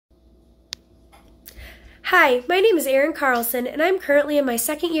Hi, my name is Erin Carlson, and I'm currently in my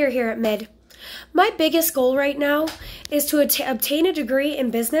second year here at Mid. My biggest goal right now is to obtain a degree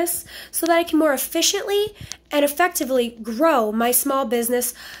in business so that I can more efficiently and effectively grow my small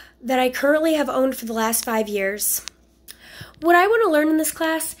business that I currently have owned for the last 5 years. What I want to learn in this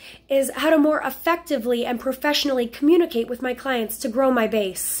class is how to more effectively and professionally communicate with my clients to grow my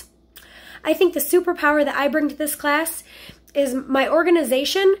base. I think the superpower that I bring to this class is my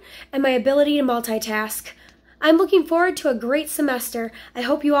organization and my ability to multitask. I'm looking forward to a great semester. I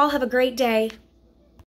hope you all have a great day.